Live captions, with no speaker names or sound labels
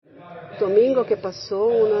domingo que pasó,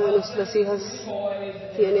 una de nuestras hijas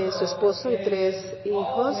tiene su esposo y 3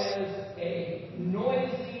 hijos.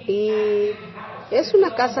 Y es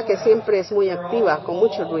una casa que siempre es muy activa, con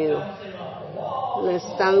mucho ruido.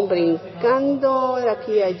 Están brincando de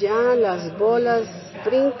aquí a allá, las bolas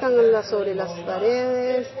brincan sobre las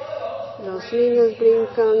paredes, los niños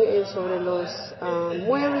brincan sobre los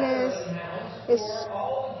muebles.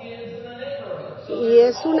 Y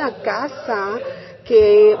es una casa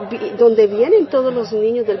donde vienen todos los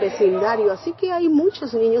niños del vecindario, así que hay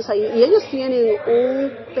muchos niños ahí y ellos tienen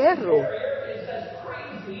un perro.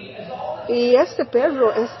 Y este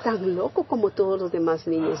perro es tan loco como todos los demás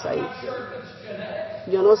niños ahí.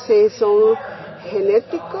 Yo no sé, ¿son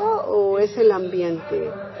genético o es el ambiente?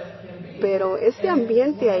 Pero este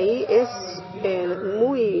ambiente ahí es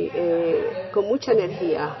con mucha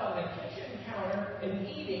energía.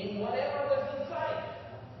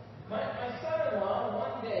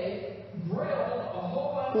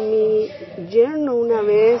 Mi yerno una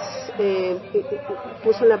vez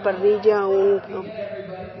puso en la parrilla un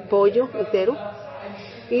pollo entero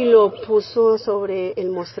y lo puso sobre el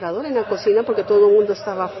mostrador en la cocina porque todo el mundo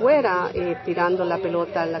estaba afuera tirando la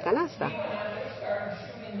pelota a la canasta.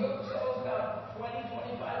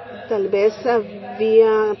 Tal vez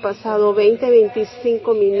había pasado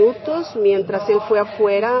 20-25 minutos mientras él fue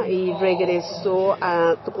afuera y regresó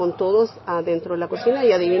con todos adentro de la cocina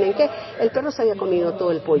y adivinen qué, el perro se había comido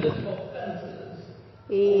todo el pollo.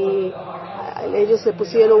 Y ellos le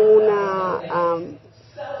pusieron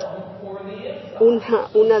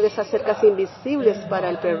una de esas cercas invisibles para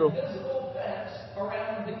el perro.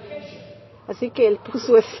 Así que él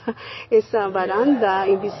puso esa baranda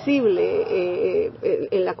invisible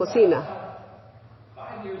en la cocina.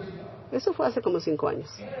 Eso fue hace como 5 años.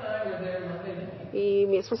 Y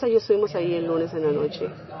mi esposa y yo estuvimos ahí el lunes en la noche.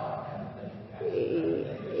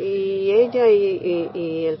 Y ella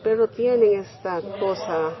y el perro tienen esta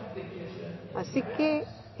cosa. Así que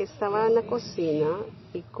estaba en la cocina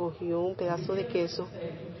y cogió un pedazo de queso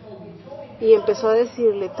y empezó a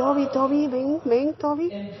decirle, Toby, ven,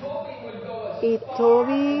 Toby. Y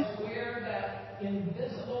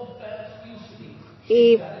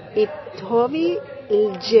Toby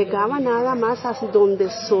llegaba nada más a donde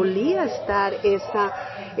solía estar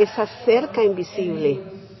esa cerca invisible.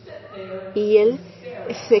 Y él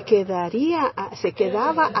se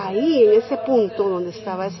quedaba ahí en ese punto donde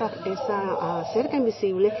estaba esa cerca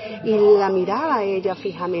invisible y la miraba a ella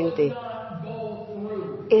fijamente.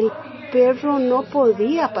 El perro no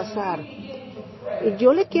podía pasar.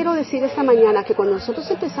 Yo le quiero decir esta mañana que cuando nosotros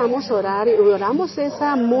empezamos a orar y oramos ese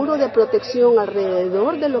muro de protección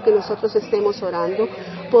alrededor de lo que nosotros estemos orando,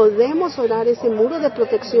 podemos orar ese muro de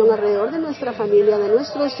protección alrededor de nuestra familia, de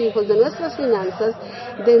nuestros hijos, de nuestras finanzas,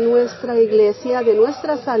 de nuestra iglesia, de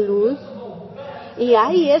nuestra salud. Y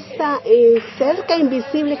hay esta cerca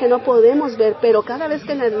invisible que no podemos ver, pero cada vez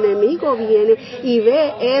que el enemigo viene y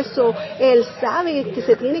ve eso, él sabe que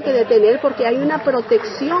se tiene que detener porque hay una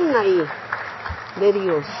protección ahí de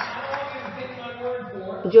Dios.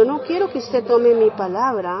 Yo no quiero que usted tome mi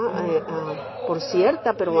palabra por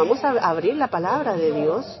cierta, pero vamos a abrir la palabra de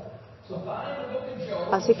Dios.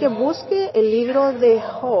 Así que busque el libro de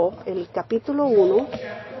Job, el capítulo 1,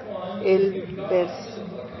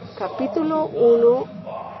 capítulo 1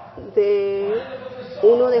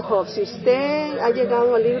 de Job. Si usted ha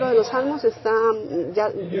llegado al libro de los Salmos, está ya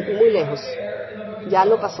muy lejos, ya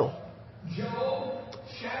lo pasó.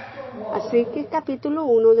 Así que capítulo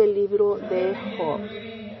 1 del libro de Job.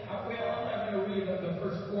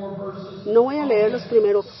 No voy a leer los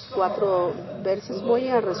primeros 4 versos, voy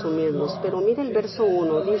a resumirlos, pero mire el verso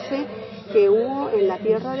 1. Dice que hubo en la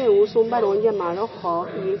tierra de Uz un varón llamado Job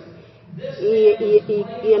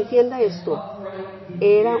y entienda esto.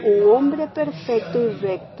 Era un hombre perfecto y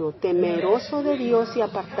recto, temeroso de Dios y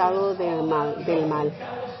apartado del mal.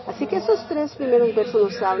 Así que esos 3 primeros versos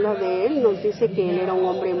nos habla de él, nos dice que él era un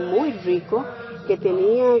hombre muy rico, que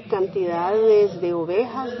tenía cantidades de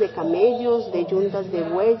ovejas, de camellos, de yuntas de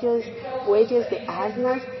bueyes, de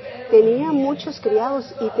asnas, tenía muchos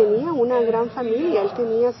criados y tenía una gran familia. Él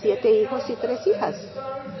tenía 7 hijos y 3 hijas.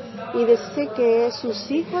 Y dice que sus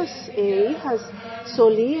hijos e hijas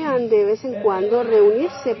solían de vez en cuando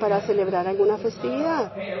reunirse para celebrar alguna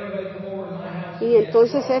festividad. Y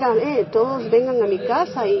entonces eran, todos vengan a mi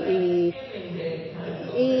casa y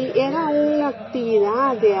era una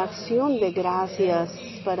actividad de acción de gracias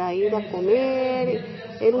para ir a comer,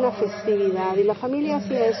 era una festividad y la familia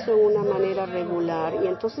hacía eso de una manera regular. Y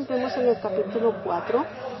entonces vemos en el capítulo 4,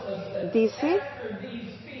 dice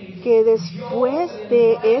que después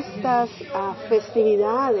de estas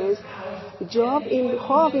festividades,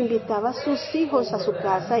 Job invitaba a sus hijos a su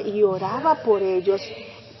casa y oraba por ellos,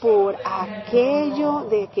 por aquello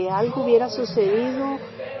de que algo hubiera sucedido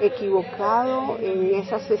equivocado en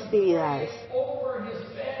esas festividades.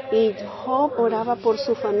 Y Job oraba por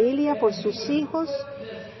su familia, por sus hijos,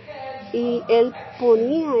 y él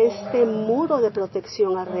ponía este muro de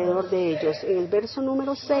protección alrededor de ellos. En el verso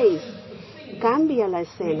número 6 cambia la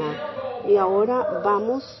escena y ahora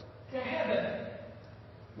vamos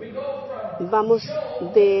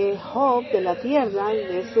de Job, de la tierra.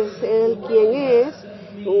 Ese es él quien es,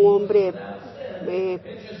 un hombre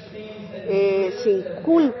sin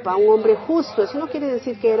culpa, un hombre justo. Eso no quiere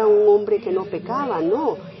decir que era un hombre que no pecaba,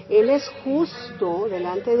 no. Él es justo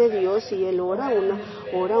delante de Dios y él ora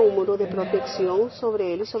un muro de protección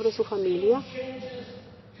sobre él y sobre su familia.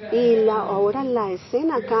 Y ahora la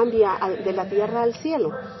escena cambia de la tierra al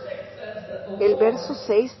cielo. El verso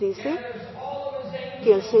 6 dice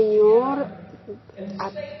que el Señor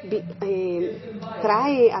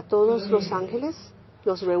trae a todos los ángeles,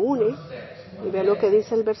 los reúne. Y ve lo que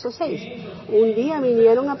dice el verso 6. Un día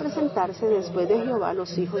vinieron a presentarse después de Jehová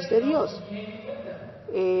los hijos de Dios,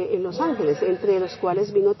 en los ángeles, entre los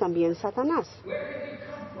cuales vino también Satanás.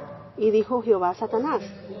 Y dijo Jehová a Satanás,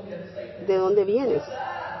 ¿de dónde vienes?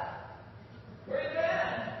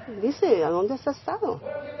 Dice, ¿a dónde has estado?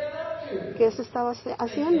 ¿Qué has estado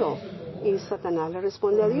haciendo? Y Satanás le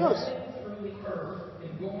responde a Dios.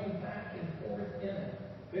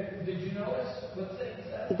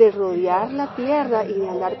 De rodear la tierra y de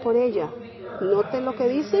andar por ella. Note lo que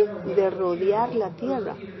dice, de rodear la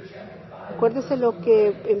tierra. Acuérdese lo que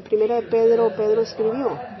en 1 de Pedro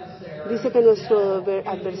escribió. Dice que nuestro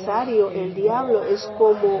adversario, el diablo, es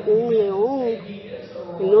como un león.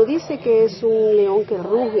 No dice que es un león que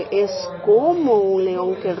ruge, es como un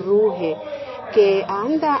león que ruge, que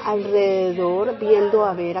anda alrededor viendo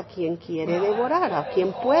a ver a quién quiere devorar, a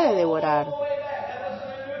quién puede devorar.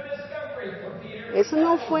 Eso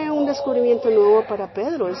no fue un descubrimiento nuevo para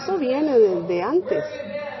Pedro, eso viene desde antes.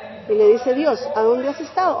 Y le dice Dios, ¿a dónde has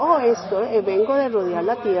estado? Oh, vengo de rodear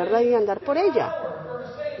la tierra y de andar por ella.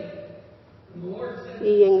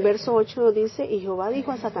 Y en verso 8 dice, y Jehová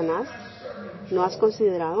dijo a Satanás, ¿no has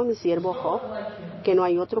considerado a mi siervo Job, que no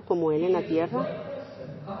hay otro como él en la tierra?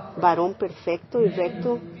 Varón perfecto y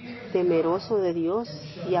recto, temeroso de Dios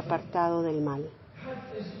y apartado del mal.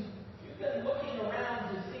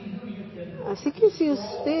 Así que si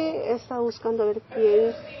usted está buscando a ver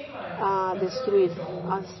quién destruir,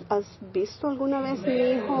 ¿has visto alguna vez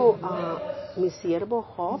mi siervo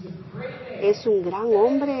Job? Es un gran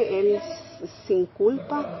hombre, él sin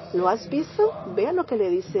culpa. ¿Lo has visto? Vea lo que le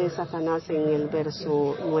dice Satanás en el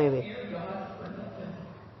verso 9.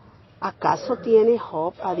 ¿Acaso tiene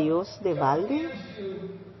Job a Dios de balde?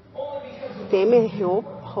 ¿Teme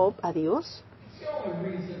Job a Dios?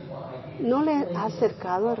 ¿No le ha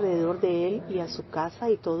acercado alrededor de él y a su casa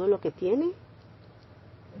y todo lo que tiene?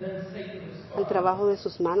 El trabajo de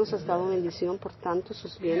sus manos ha estado bendición, por tanto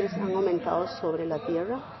sus bienes han aumentado sobre la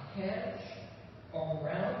tierra.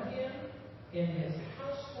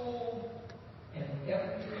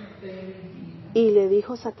 Y le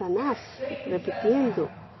dijo Satanás, repitiendo,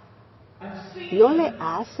 ¿no le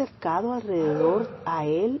ha acercado alrededor a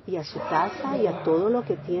él y a su casa y a todo lo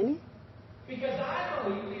que tiene?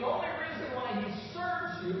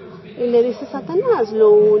 Y le dice Satanás, lo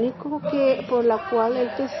único que por la cual él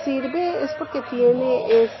te sirve es porque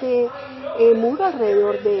tiene ese muro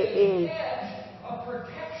alrededor de él.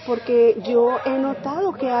 Porque yo he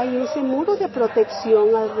notado que hay ese muro de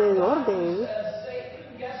protección alrededor de él.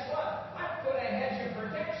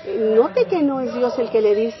 Note que no es Dios el que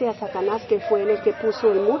le dice a Satanás que fue él el que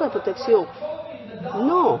puso el muro de protección.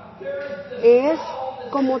 No, es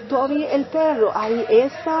como Toby el perro, hay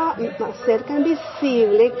esa cerca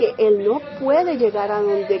invisible que él no puede llegar a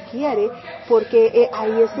donde quiere porque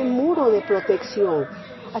hay ese muro de protección.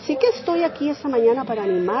 Así que estoy aquí esta mañana para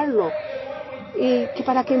animarlo y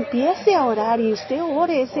para que empiece a orar y usted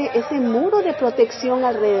ore ese muro de protección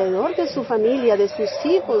alrededor de su familia, de sus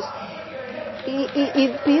hijos. Y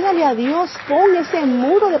pídale a Dios, pon ese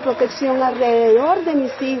muro de protección alrededor de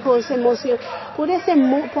mis hijos, pon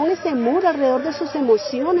ese muro alrededor de sus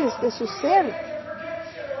emociones, de su ser.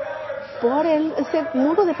 Pon ese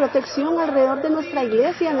muro de protección alrededor de nuestra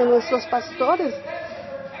iglesia, de nuestros pastores.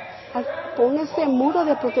 Pon ese muro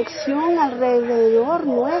de protección alrededor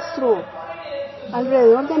nuestro,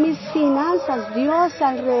 alrededor de mis finanzas, Dios,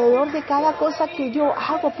 alrededor de cada cosa que yo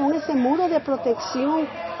hago. Pon ese muro de protección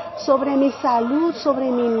sobre mi salud,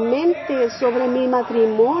 sobre mi mente, sobre mi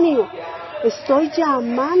matrimonio. Estoy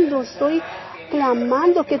llamando, estoy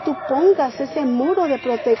clamando que tú pongas ese muro de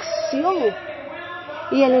protección.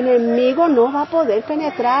 Y el enemigo no va a poder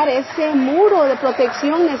penetrar ese muro de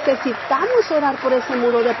protección. Necesitamos orar por ese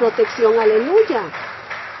muro de protección. Aleluya.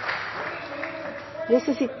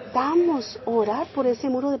 Necesitamos orar por ese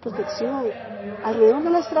muro de protección alrededor de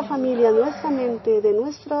nuestra familia, nuestra mente, de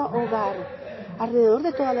nuestro hogar, alrededor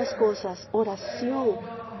de todas las cosas. Oración.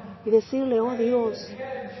 Y decirle, oh Dios,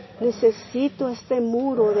 necesito este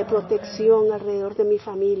muro de protección alrededor de mi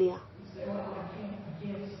familia.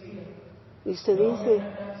 Y usted dice,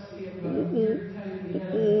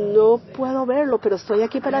 no puedo verlo, pero estoy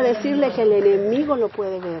aquí para decirle que el enemigo lo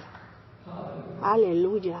puede ver.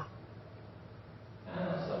 Aleluya.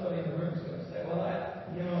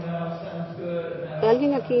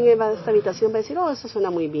 Alguien aquí en esta habitación va a decir, oh, eso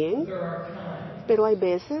suena muy bien. Pero hay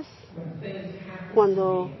veces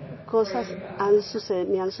cuando cosas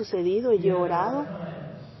me han sucedido y yo he orado,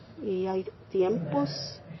 y hay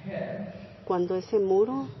tiempos cuando ese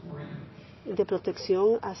muro de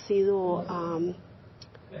protección ha sido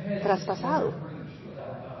traspasado.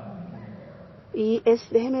 Y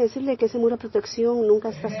déjeme decirle que ese muro de protección nunca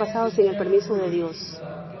es traspasado sin el permiso de Dios.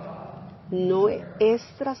 No es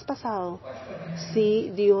traspasado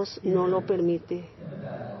si Dios no lo permite.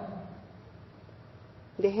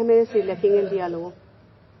 Déjeme decirle aquí en el diálogo,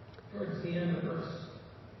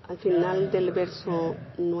 al final del verso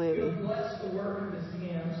 9.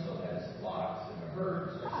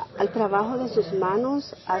 Al trabajo de sus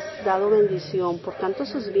manos has dado bendición, por tanto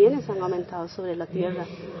sus bienes han aumentado sobre la tierra.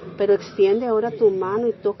 Pero extiende ahora tu mano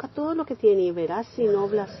y toca todo lo que tiene y verás si no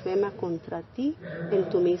blasfema contra ti en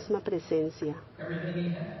tu misma presencia.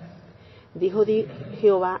 Dijo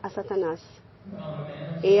Jehová a Satanás,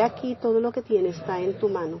 he aquí todo lo que tiene está en tu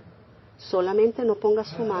mano, solamente no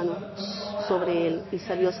pongas tu mano sobre él. Y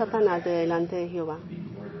salió Satanás de delante de Jehová.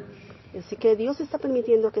 Así que Dios está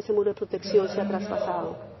permitiendo que ese muro de protección sea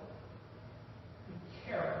traspasado.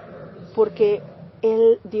 Porque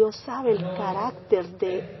Dios sabe el carácter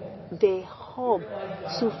de Job,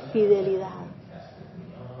 su fidelidad.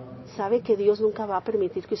 Sabe que Dios nunca va a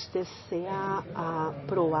permitir que usted sea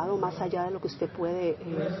probado más allá de lo que usted puede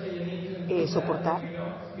soportar.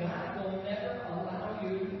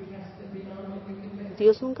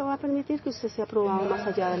 Dios nunca va a permitir que usted sea probado más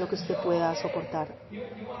allá de lo que usted pueda soportar.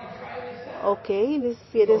 Ok,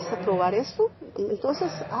 ¿quieres probar esto?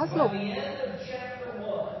 Entonces hazlo.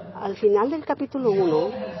 Al final del capítulo 1,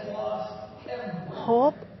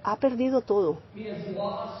 Job ha perdido todo.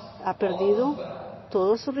 Ha perdido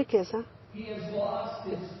toda su riqueza.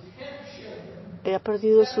 Ha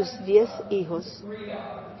perdido sus 10 hijos,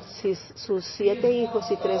 sus 7 hijos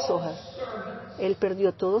y 3 hijas. Él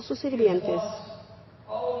perdió todos sus sirvientes.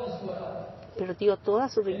 Perdió toda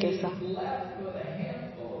su riqueza.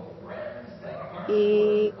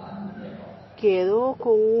 Y quedó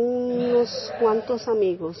con unos cuantos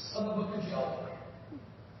amigos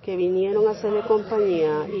que vinieron a hacerle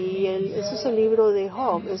compañía. Y eso es el libro de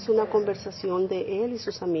Job, es una conversación de él y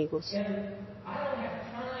sus amigos.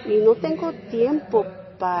 Y no tengo tiempo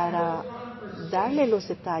para darle los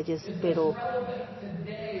detalles, pero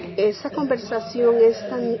esa conversación es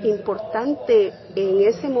tan importante en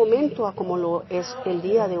ese momento a como lo es el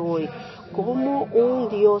día de hoy. Cómo un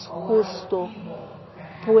Dios justo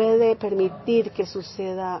puede permitir que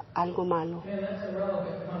suceda algo malo.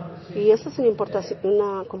 Y esa es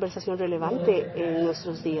una conversación relevante en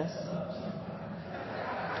nuestros días.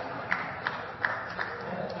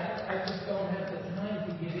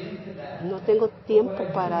 No tengo tiempo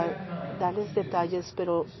para darles detalles,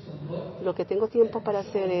 pero lo que tengo tiempo para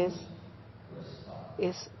hacer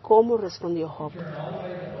es cómo respondió Job.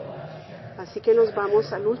 Así que nos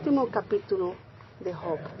vamos al último capítulo de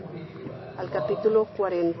Job, al capítulo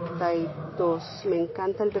 42. Me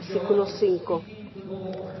encanta el versículo 5.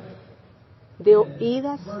 De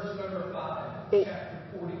oídas, en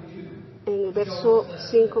el verso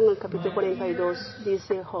 5 en el capítulo 42,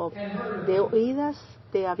 dice Job, de oídas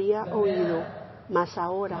te había oído, mas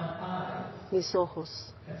ahora mis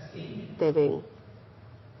ojos te ven.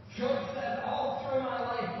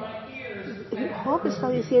 Job está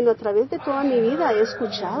diciendo, a través de toda mi vida he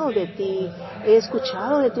escuchado de ti, he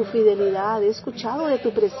escuchado de tu fidelidad, he escuchado de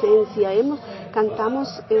tu presencia.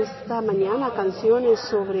 Cantamos esta mañana canciones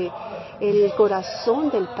sobre el corazón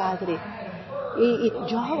del Padre. Y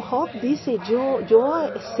Job dice, yo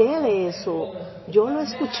sé de eso, yo lo he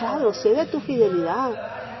escuchado, sé de tu fidelidad.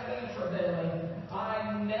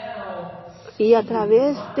 Y a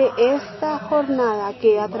través de esta jornada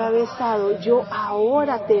que he atravesado, yo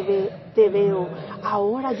ahora te veo,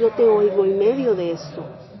 ahora yo te oigo en medio de esto.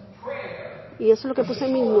 Y eso es lo que puse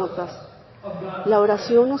en mis notas. La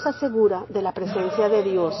oración nos asegura de la presencia de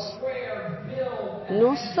Dios.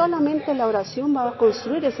 No solamente la oración va a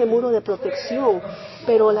construir ese muro de protección,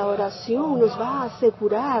 pero la oración nos va a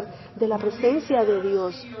asegurar de la presencia de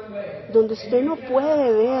Dios, donde usted no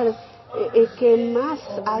puede ver qué más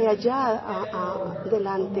hay allá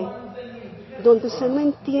adelante, donde usted no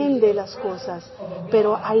entiende las cosas,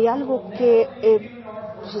 pero hay algo que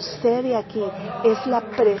sucede aquí, es la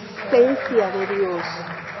presencia de Dios.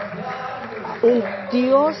 Un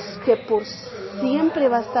Dios que por siempre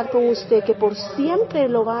va a estar con usted, que por siempre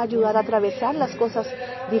lo va a ayudar a atravesar las cosas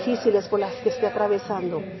difíciles por las que esté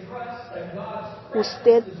atravesando.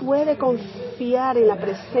 Usted puede confiar en la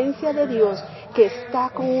presencia de Dios que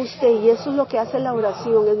está con usted, y eso es lo que hace la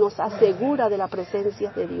oración, Él nos asegura de la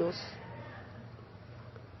presencia de Dios.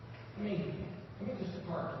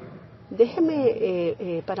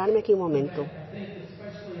 Déjeme pararme aquí un momento,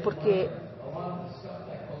 porque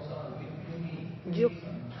yo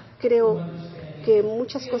creo que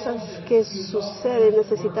muchas cosas que suceden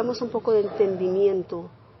necesitamos un poco de entendimiento.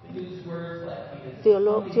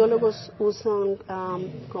 Teólogos usan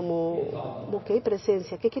como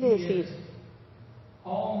presencia. ¿Qué quiere decir?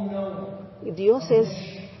 Dios es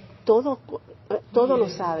todo lo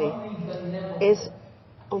sabe, es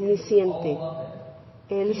omnisciente,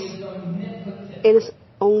 Él es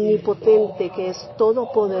omnipotente, que es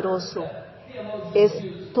todopoderoso, es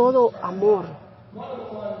todo amor.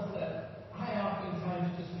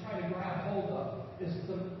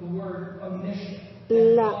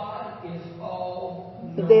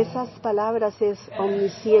 De esas palabras es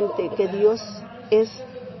omnisciente, que Dios es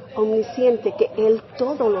omnisciente, que Él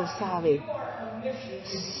todo lo sabe.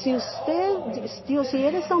 Si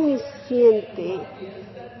eres omnisciente,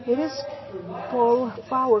 eres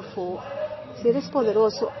powerful, si eres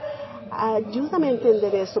poderoso, ayúdame a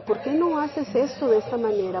entender eso. ¿Por qué no haces esto de esta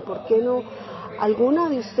manera? ¿Por qué no? ¿Alguna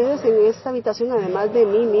de ustedes en esta habitación, además de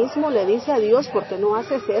mí mismo, le dice a Dios, ¿por qué no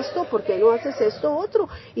haces esto? ¿Por qué no haces esto otro?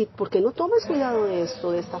 ¿Y por qué no tomas cuidado de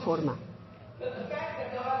esto de esta forma?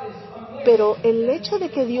 Pero el hecho de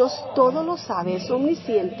que Dios todo lo sabe, es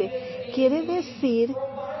omnisciente, quiere decir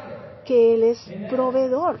que Él es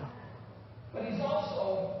proveedor.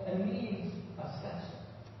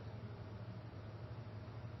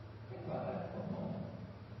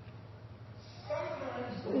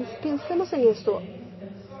 Pensemos en esto.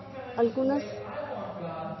 Algunas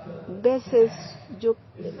veces yo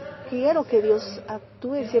quiero que Dios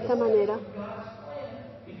actúe de cierta manera,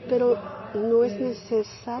 pero no es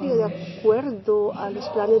necesario de acuerdo a los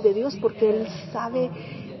planes de Dios, porque Él sabe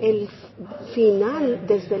el final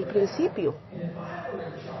desde el principio.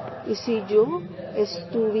 Y si yo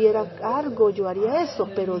estuviera a cargo, yo haría eso,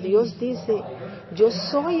 pero Dios dice, yo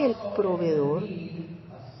soy el proveedor.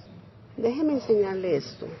 Déjeme enseñarle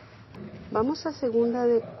esto. Vamos a 2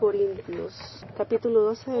 de Corintios, capítulo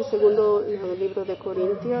 12 del segundo libro de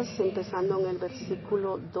Corintios, empezando en el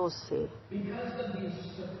versículo 12.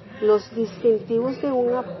 Los distintivos de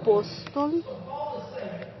un apóstol,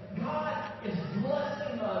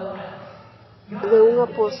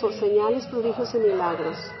 señales, prodigios y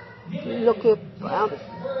milagros. Lo que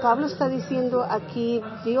Pablo está diciendo aquí,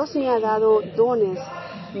 Dios me ha dado dones,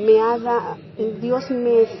 Dios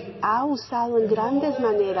me ha usado en grandes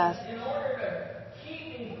maneras.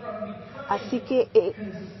 Así que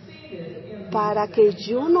para que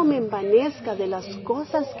yo no me envanezca de las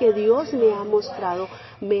cosas que Dios me ha mostrado,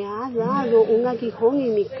 me ha dado un aguijón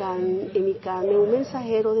en mi carne, un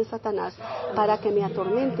mensajero de Satanás para que me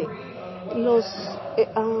atormente. Los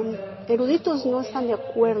eruditos no están de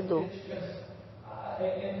acuerdo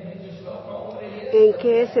en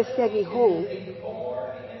qué es este aguijón.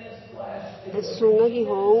 Es un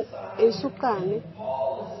aguijón en su carne.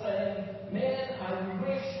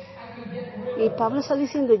 Y Pablo está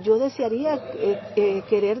diciendo, yo desearía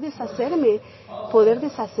poder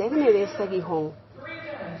deshacerme de este aguijón.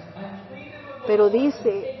 Pero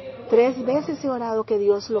dice, 3 veces he orado que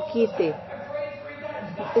Dios lo quite.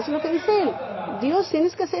 Eso es lo que dice él. Dios,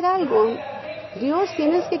 tienes que hacer algo. Dios,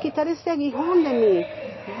 tienes que quitar este aguijón de mí.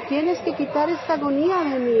 Tienes que quitar esta agonía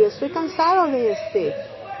de mí. Estoy cansado de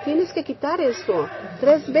Tienes que quitar esto.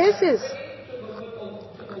 3 veces.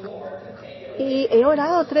 Y he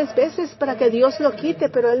orado 3 veces para que Dios lo quite,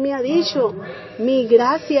 pero Él me ha dicho, mi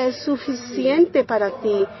gracia es suficiente para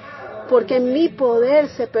ti, porque mi poder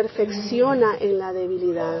se perfecciona en la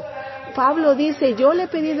debilidad. Pablo dice, yo le he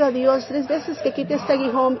pedido a Dios 3 veces que quite este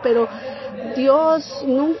aguijón, pero Dios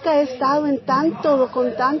nunca ha estado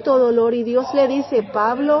con tanto dolor, y Dios le dice,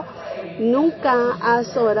 Pablo, Nunca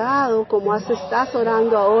has orado como estás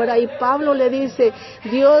orando ahora. Y Pablo le dice,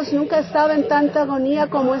 Dios, nunca he estado en tanta agonía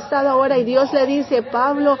como he estado ahora. Y Dios le dice,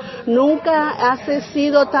 Pablo, nunca has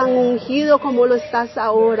sido tan ungido como lo estás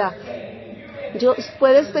ahora.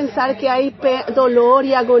 Puedes pensar que hay dolor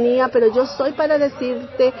y agonía, pero yo estoy para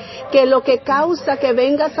decirte que lo que causa que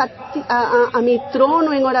vengas a mi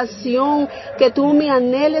trono en oración, que tú me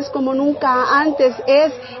anheles como nunca antes,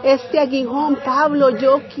 es este aguijón. Pablo,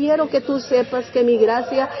 yo quiero que tú sepas que mi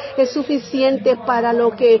gracia es suficiente para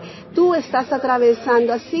lo que tú estás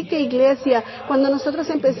atravesando. Así que, iglesia, cuando nosotros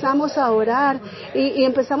empezamos a orar y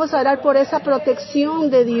empezamos a orar por esa protección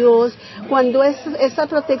de Dios, cuando esa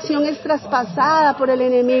protección es traspasada por el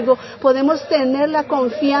enemigo, podemos tener la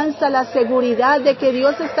confianza, la seguridad de que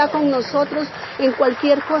Dios está con nosotros en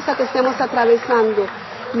cualquier cosa que estemos atravesando.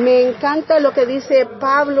 Me encanta lo que dice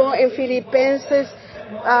Pablo en Filipenses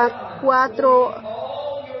 4.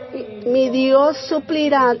 Mi Dios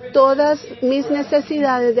suplirá todas mis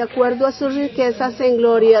necesidades de acuerdo a sus riquezas en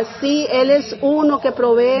gloria. Sí, Él es uno que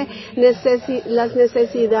provee las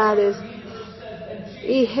necesidades.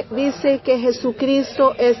 Y dice que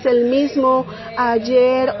Jesucristo es el mismo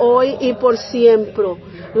ayer, hoy y por siempre.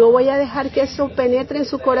 Yo voy a dejar que eso penetre en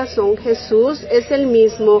su corazón. Jesús es el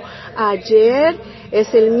mismo ayer,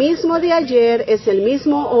 es el mismo de ayer, es el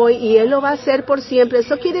mismo hoy y Él lo va a hacer por siempre.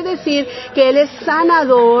 Eso quiere decir que Él es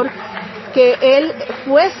sanador, que Él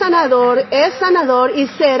fue sanador, es sanador y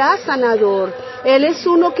será sanador. Él es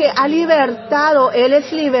uno que ha libertado, Él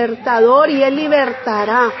es libertador y Él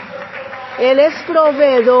libertará. Él es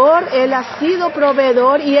proveedor, Él ha sido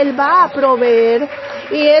proveedor y Él va a proveer.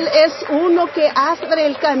 Y Él es uno que abre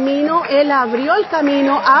el camino, Él abrió el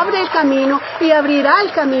camino, abre el camino y abrirá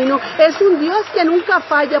el camino. Es un Dios que nunca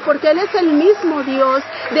falla porque Él es el mismo Dios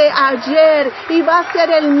de ayer y va a ser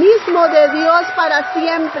el mismo de Dios para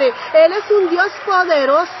siempre. Él es un Dios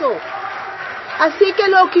poderoso. Así que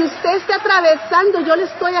lo que usted esté atravesando, yo le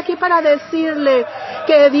estoy aquí para decirle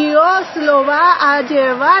que Dios lo va a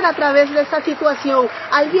llevar a través de esa situación.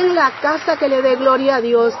 Alguien en la casa que le dé gloria a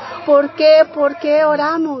Dios. ¿Por qué? Porque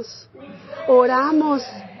oramos. Oramos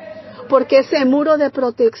porque ese muro de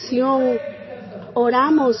protección.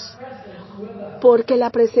 Oramos porque la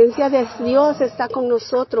presencia de Dios está con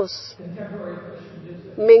nosotros.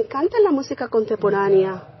 Me encanta la música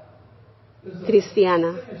contemporánea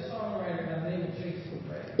cristiana.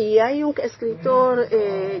 Y hay un escritor,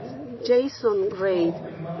 Jason Reid,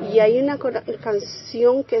 y hay una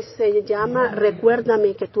canción que se llama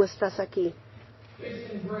Recuérdame que tú estás aquí.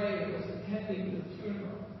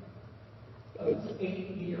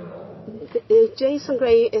 Jason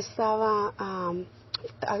Gray estaba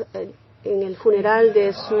en el funeral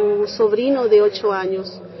de su sobrino de 8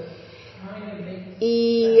 años.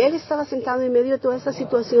 Y él estaba sentado en medio de toda esa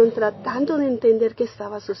situación tratando de entender qué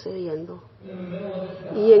estaba sucediendo.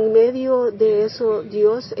 Y en medio de eso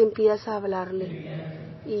Dios empieza a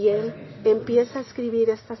hablarle. Y él empieza a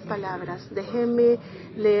escribir estas palabras. Déjeme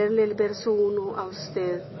leerle el verso 1 a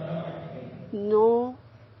usted. No,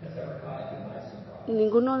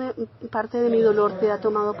 parte de mi dolor te ha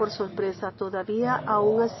tomado por sorpresa. Todavía,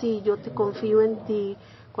 aún así, yo te confío en ti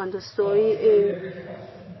cuando estoy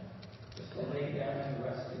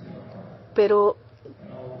pero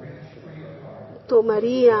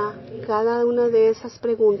tomaría cada una de esas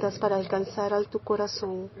preguntas para alcanzar a tu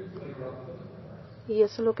corazón. Y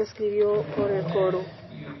eso es lo que escribió por el coro.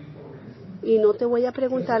 Y no te voy a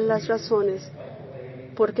preguntar las razones,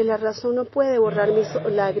 porque la razón no puede borrar mis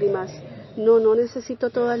lágrimas. No necesito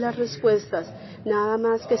todas las respuestas, nada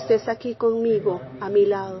más que estés aquí conmigo, a mi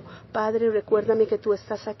lado. Padre, recuérdame que tú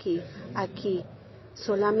estás aquí.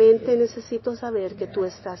 Solamente necesito saber que tú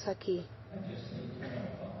estás aquí.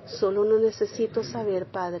 Solo no necesito saber,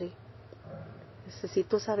 Padre.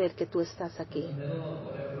 Necesito saber que tú estás aquí.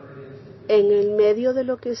 En el medio de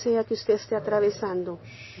lo que sea que usted esté atravesando,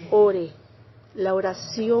 ore. La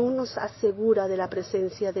oración nos asegura de la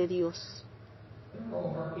presencia de Dios.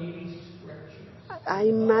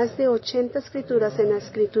 Hay más de 80 escrituras en las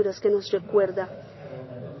escrituras que nos recuerda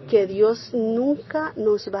que Dios nunca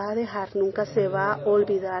nos va a dejar, nunca se va a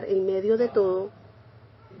olvidar. En medio de todo,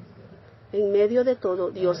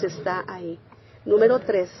 Dios está ahí. Número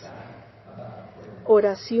 3,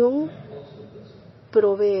 oración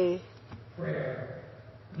provee.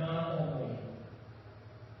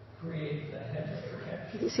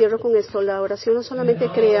 Y cierro con esto. La oración no solamente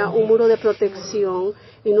crea un muro de protección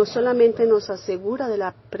y no solamente nos asegura de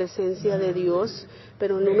la presencia de Dios,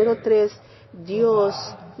 pero número 3, Dios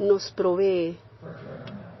nos provee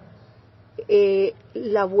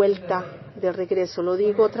la vuelta de regreso. Lo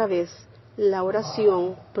digo otra vez. La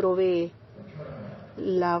oración provee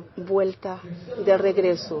la vuelta de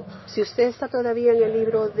regreso. Si usted está todavía en el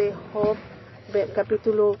libro de Job,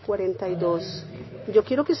 capítulo 42, yo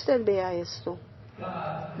quiero que usted vea esto.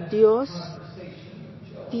 Dios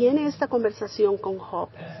tiene esta conversación con Job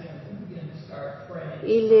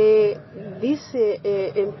y le dice,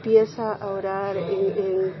 empieza a orar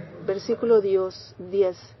en versículo 10.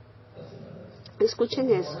 Escuchen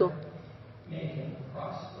esto.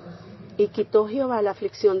 Y quitó Jehová la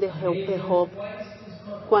aflicción de Job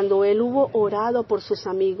cuando él hubo orado por sus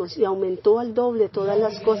amigos, y aumentó al doble todas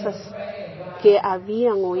las cosas que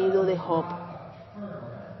habían oído de Job.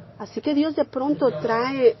 Así que Dios de pronto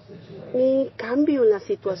trae un cambio en la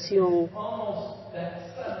situación.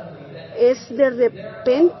 Es de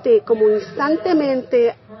repente, como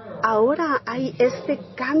instantemente, ahora hay este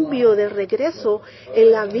cambio de regreso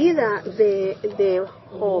en la vida de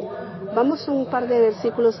Job. Vamos un par de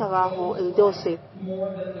versículos abajo, el 12.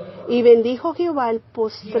 Y bendijo Jehová el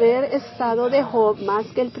postrer estado de Job más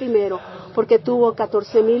que el primero, porque tuvo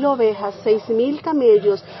 14,000 ovejas, 6,000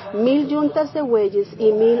 camellos, 1,000 yuntas de bueyes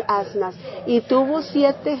y 1,000 asnas, y tuvo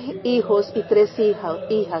 7 hijos y 3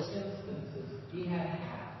 hijas.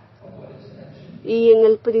 Y en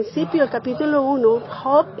el principio, el capítulo 1,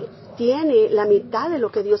 Job tiene la mitad de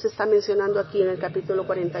lo que Dios está mencionando aquí en el capítulo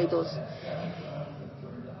 42.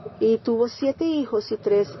 Y tuvo 7 hijos y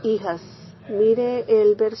 3 hijas. Mire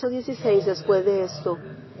el verso 16 después de esto.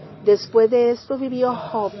 Después de esto vivió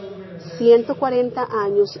Job 140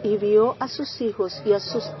 años y vio a sus hijos y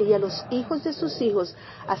a los hijos de sus hijos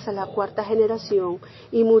hasta la 4ª generación.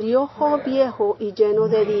 Y murió Job viejo y lleno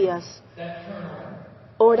de días.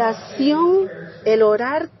 Oración, el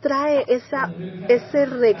orar trae ese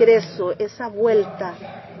regreso, esa vuelta,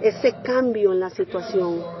 ese cambio en la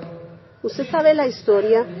situación. Usted sabe la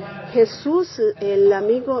historia. Jesús, el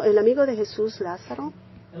amigo de Jesús, Lázaro,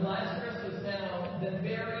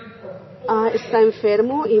 está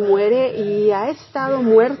enfermo y muere, y ha estado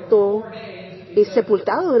muerto y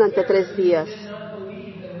sepultado durante 3 días.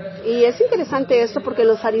 Y es interesante esto porque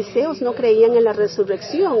los fariseos no creían en la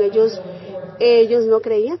resurrección. Ellos no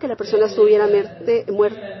creían que la persona estuviera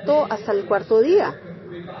muerto hasta el 4º día.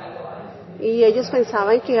 Y ellos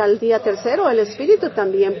pensaban que al día 3º el espíritu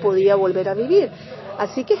también podía volver a vivir.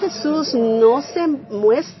 Así que Jesús no se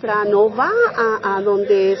muestra, no va a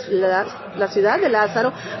donde es la ciudad de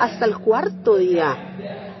Lázaro hasta el 4º día.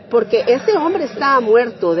 Porque ese hombre estaba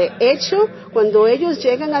muerto. De hecho, cuando ellos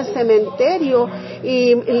llegan al cementerio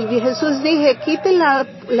y Jesús dice, quiten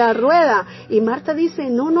la rueda. Y Marta dice,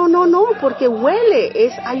 no, porque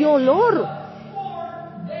huele, hay olor.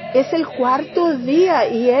 Es el 4º día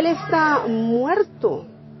y él está muerto.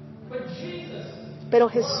 Pero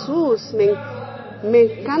Jesús, me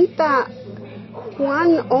encanta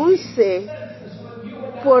Juan 11,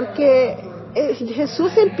 porque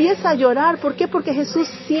Jesús empieza a llorar. ¿Por qué? Porque Jesús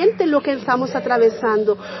siente lo que estamos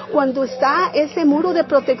atravesando. Cuando está ese muro de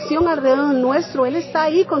protección alrededor nuestro, Él está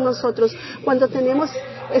ahí con nosotros. Cuando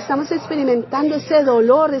estamos experimentando ese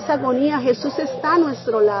dolor, esa agonía, Jesús está a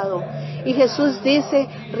nuestro lado. Y Jesús dice,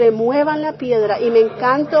 remuevan la piedra. Y me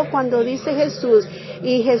encanta cuando dice Jesús,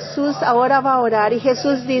 y Jesús ahora va a orar. Y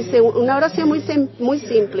Jesús dice una oración muy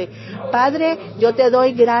simple. Padre, yo te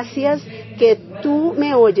doy gracias que tú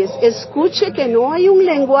me oyes. Escuche que no hay un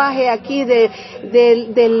lenguaje aquí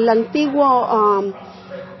del antiguo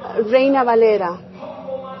Reina Valera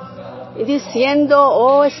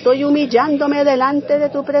diciendo, estoy humillándome delante de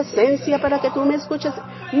tu presencia para que tú me escuches.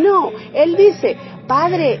 No, Él dice,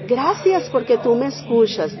 Padre, gracias porque tú me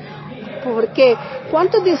escuchas. Porque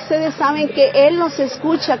 ¿cuántos de ustedes saben que Él nos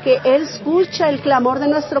escucha, que Él escucha el clamor de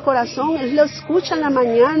nuestro corazón? Él lo escucha en la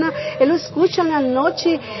mañana, Él lo escucha en la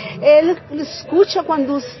noche, Él lo escucha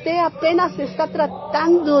cuando usted apenas está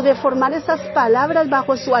tratando de formar esas palabras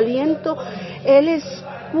bajo su aliento. Él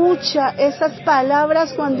escucha esas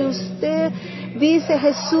palabras cuando usted dice,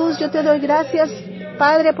 Jesús, yo te doy gracias,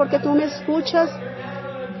 Padre, porque tú me escuchas.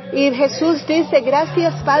 Y Jesús dice,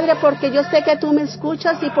 gracias Padre, porque yo sé que tú me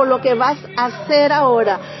escuchas y por lo que vas a hacer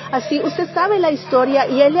ahora. Así usted sabe la historia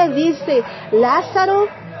y Él le dice, Lázaro,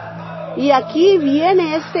 y aquí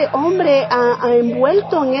viene este hombre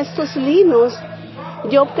envuelto en estos linos.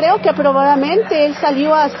 Yo creo que probablemente él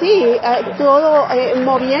salió así, todo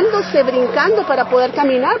moviéndose, brincando para poder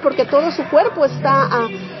caminar, porque todo su cuerpo está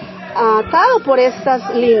atado por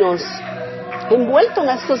estos linos, envuelto en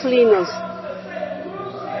estos linos.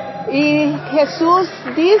 Y Jesús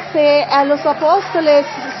dice a los apóstoles,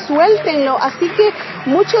 suéltenlo. Así que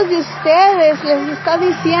muchos de ustedes les está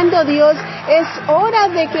diciendo Dios, es hora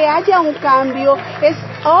de que haya un cambio, es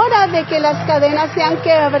hora de que las cadenas sean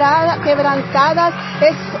quebrantadas.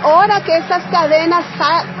 Es hora que esas cadenas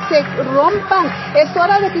se rompan. Es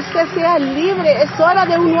hora de que usted sea libre. Es hora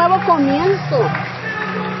de un nuevo comienzo.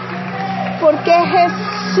 Porque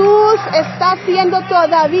Jesús está haciendo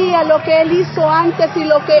todavía lo que Él hizo antes y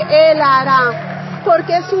lo que Él hará.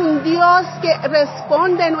 Porque es un Dios que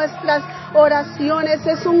responde nuestras oraciones.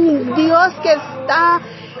 Es un Dios que está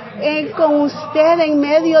con usted en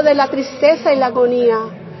medio de la tristeza y la agonía.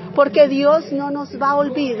 Porque Dios no nos va a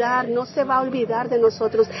olvidar, no se va a olvidar de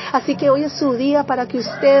nosotros. Así que hoy es su día para que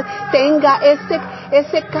usted tenga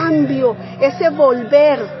ese cambio, ese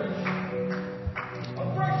volver.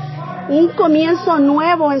 Un comienzo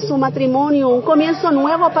nuevo en su matrimonio, un comienzo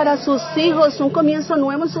nuevo para sus hijos, un comienzo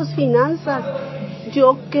nuevo en sus finanzas.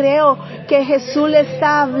 Yo creo que Jesús le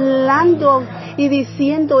está hablando y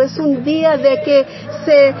diciendo, es un día de que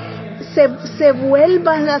se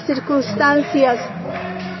vuelvan las circunstancias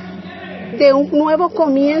de un nuevo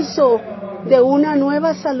comienzo, de una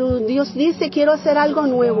nueva salud. Dios dice, quiero hacer algo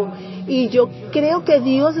nuevo. Y yo creo que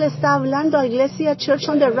Dios le está hablando a Iglesia Church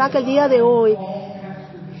on the Rock el día de hoy.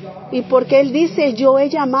 Y porque Él dice, yo he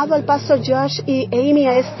llamado al pastor Josh y Amy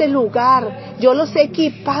a este lugar. Yo los he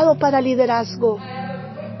equipado para liderazgo.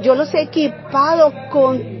 Yo los he equipado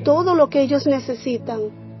con todo lo que ellos necesitan.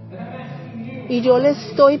 Y yo les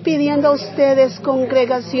estoy pidiendo a ustedes,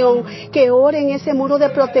 congregación, que oren ese muro de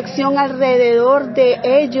protección alrededor de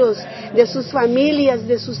ellos, de sus familias,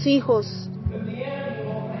 de sus hijos.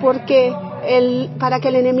 Porque para que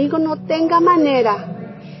el enemigo no tenga manera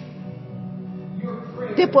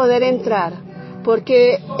de poder entrar,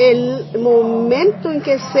 porque el momento en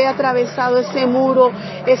que sea atravesado ese muro,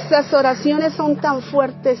 esas oraciones son tan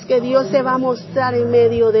fuertes que Dios se va a mostrar en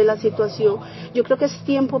medio de la situación. Yo creo que es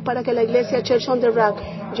tiempo para que la Iglesia Church on the Rock,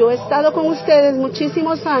 yo he estado con ustedes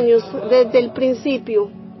muchísimos años desde el principio,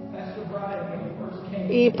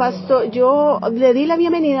 y yo le di la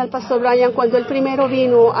bienvenida al pastor Brian cuando él primero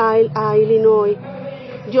vino a Illinois.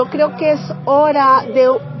 Yo creo que es hora de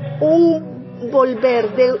un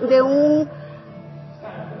volver, de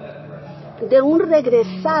un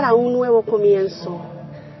regresar a un nuevo comienzo.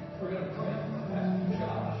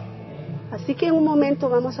 Así que en un momento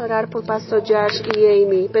vamos a orar por Pastor Josh y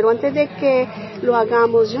Amy, pero antes de que lo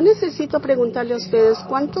hagamos, yo necesito preguntarle a ustedes,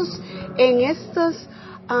 ¿cuántos en estas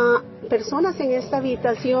personas en esta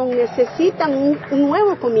habitación necesitan un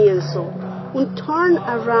nuevo comienzo? Un turn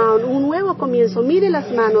around, un nuevo comienzo. Mire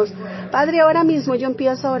las manos. Padre, ahora mismo yo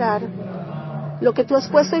empiezo a orar. Lo que tú has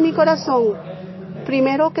puesto en mi corazón,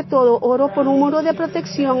 primero que todo, oro por un muro de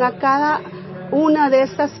protección a cada una de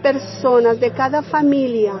estas personas, de cada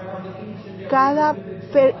familia, cada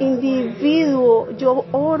individuo. Yo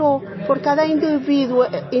oro por cada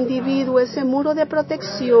individuo, ese muro de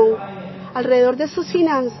protección alrededor de sus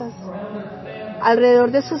finanzas, alrededor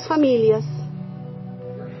de sus familias.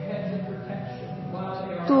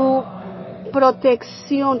 Tu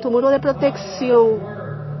protección, tu muro de protección,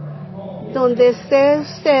 donde esté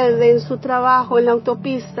usted en su trabajo, en la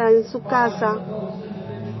autopista, en su casa,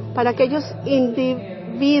 para aquellos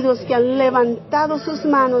individuos que han levantado sus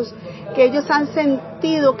manos, que ellos han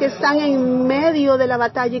sentido que están en medio de la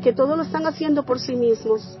batalla y que todo lo están haciendo por sí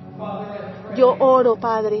mismos. Yo oro,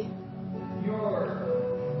 Padre,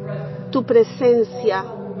 tu presencia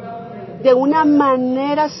de una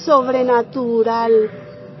manera sobrenatural,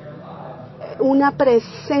 una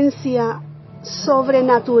presencia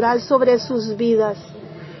sobrenatural sobre sus vidas.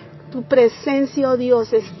 Tu presencia, oh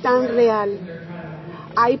Dios, es tan real.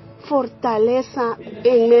 Hay fortaleza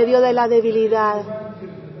en medio de la debilidad.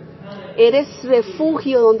 Eres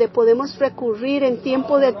refugio donde podemos recurrir en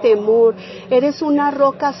tiempo de temor. Eres una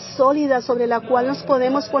roca sólida sobre la cual nos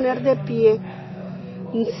podemos poner de pie,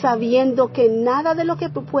 sabiendo que nada de lo que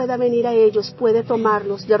pueda venir a ellos puede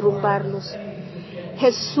tomarlos, derrumbarlos.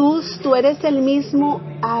 Jesús, tú eres el mismo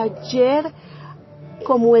ayer,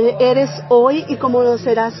 como eres hoy y como lo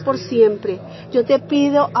serás por siempre. Yo te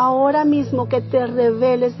pido ahora mismo que te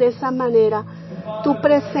reveles de esa manera tu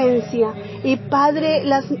presencia. Y Padre,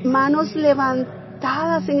 las manos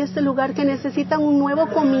levantadas en este lugar que necesitan un nuevo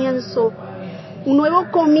comienzo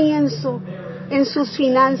en sus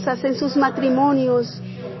finanzas, en sus matrimonios,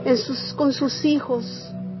 con sus hijos.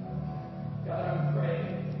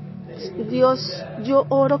 Dios, yo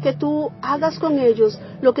oro que tú hagas con ellos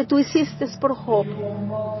lo que tú hiciste por Job,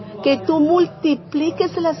 que tú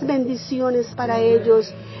multipliques las bendiciones para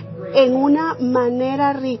ellos en una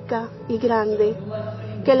manera rica y grande,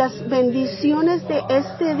 que las bendiciones de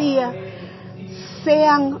este día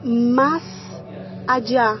sean más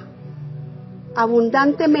allá,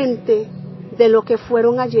 abundantemente de lo que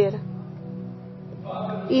fueron ayer.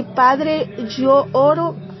 Y Padre, yo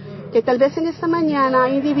oro que tal vez en esta mañana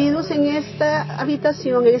hay individuos en esta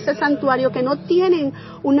habitación, en este santuario, que no tienen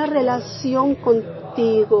una relación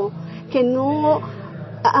contigo, que no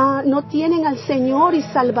tienen al Señor y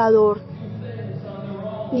Salvador.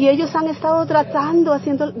 Y ellos han estado tratando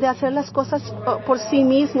de hacer las cosas por sí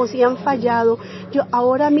mismos y han fallado. Yo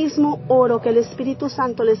ahora mismo oro que el Espíritu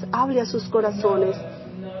Santo les hable a sus corazones.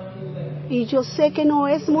 Y yo sé que no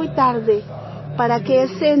es muy tarde para que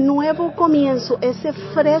ese nuevo comienzo, ese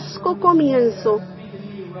fresco comienzo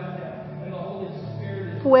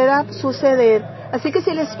pueda suceder. Así que si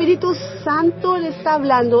el Espíritu Santo le está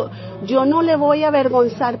hablando, yo no le voy a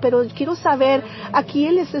avergonzar, pero quiero saber a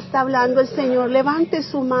quién les está hablando el Señor. Levante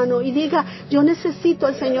su mano y diga, yo necesito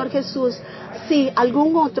al Señor Jesús. Sí,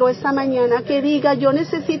 algún otro esta mañana que diga, yo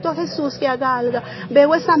necesito a Jesús que haga algo.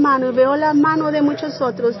 Veo esa mano y veo la mano de muchos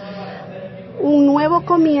otros. Un nuevo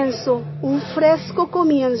comienzo, un fresco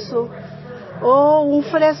comienzo. Oh, un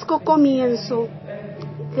fresco comienzo.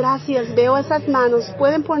 Gracias, veo esas manos.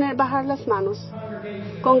 Pueden bajar las manos.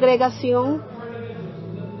 Congregación,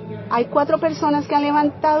 hay 4 personas que han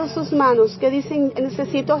levantado sus manos, que dicen,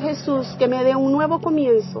 necesito a Jesús, que me dé un nuevo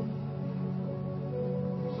comienzo.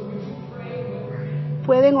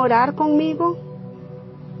 ¿Pueden orar conmigo?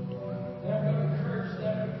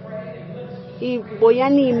 Y voy a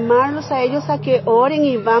animarlos a ellos a que oren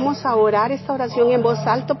y vamos a orar esta oración en voz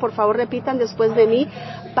alta. Por favor, repitan después de mí.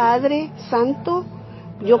 Padre Santo,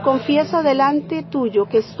 yo confieso delante tuyo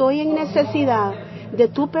que estoy en necesidad de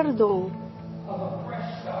tu perdón,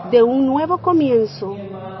 de un nuevo comienzo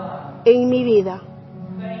en mi vida.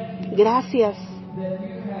 Gracias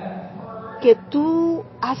que tú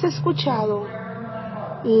has escuchado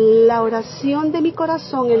la oración de mi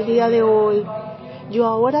corazón el día de hoy. Yo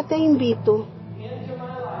ahora te invito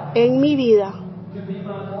en mi vida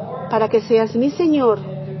para que seas mi Señor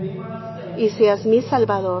y seas mi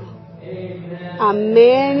Salvador.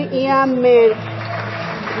 Amén y amén.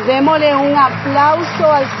 Démosle un aplauso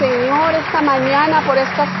al Señor esta mañana por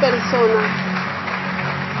estas personas.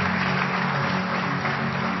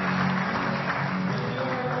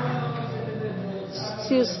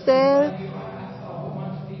 Si usted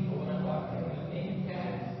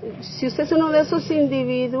es uno de esos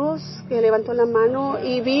individuos que levantó la mano,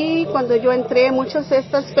 y vi cuando yo entré muchas de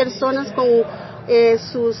estas personas con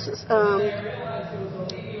sus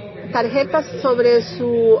tarjetas sobre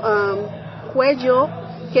su cuello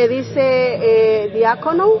que dice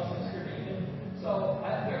diácono.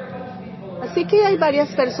 Así que hay varias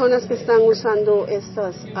personas que están usando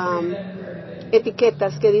estas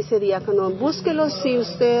etiquetas que dice diácono. Búsquelos si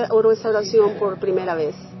usted oró esa oración por primera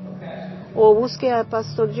vez. O busque al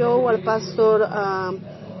pastor Joe o al pastor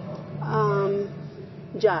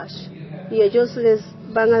Josh. Y ellos les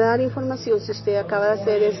van a dar información si usted acaba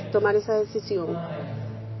de tomar esa decisión.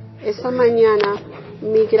 Esta mañana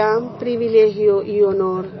mi gran privilegio y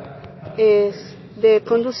honor es de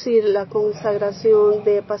conducir la consagración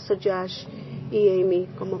de Pastor Josh y Amy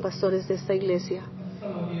como pastores de esta iglesia.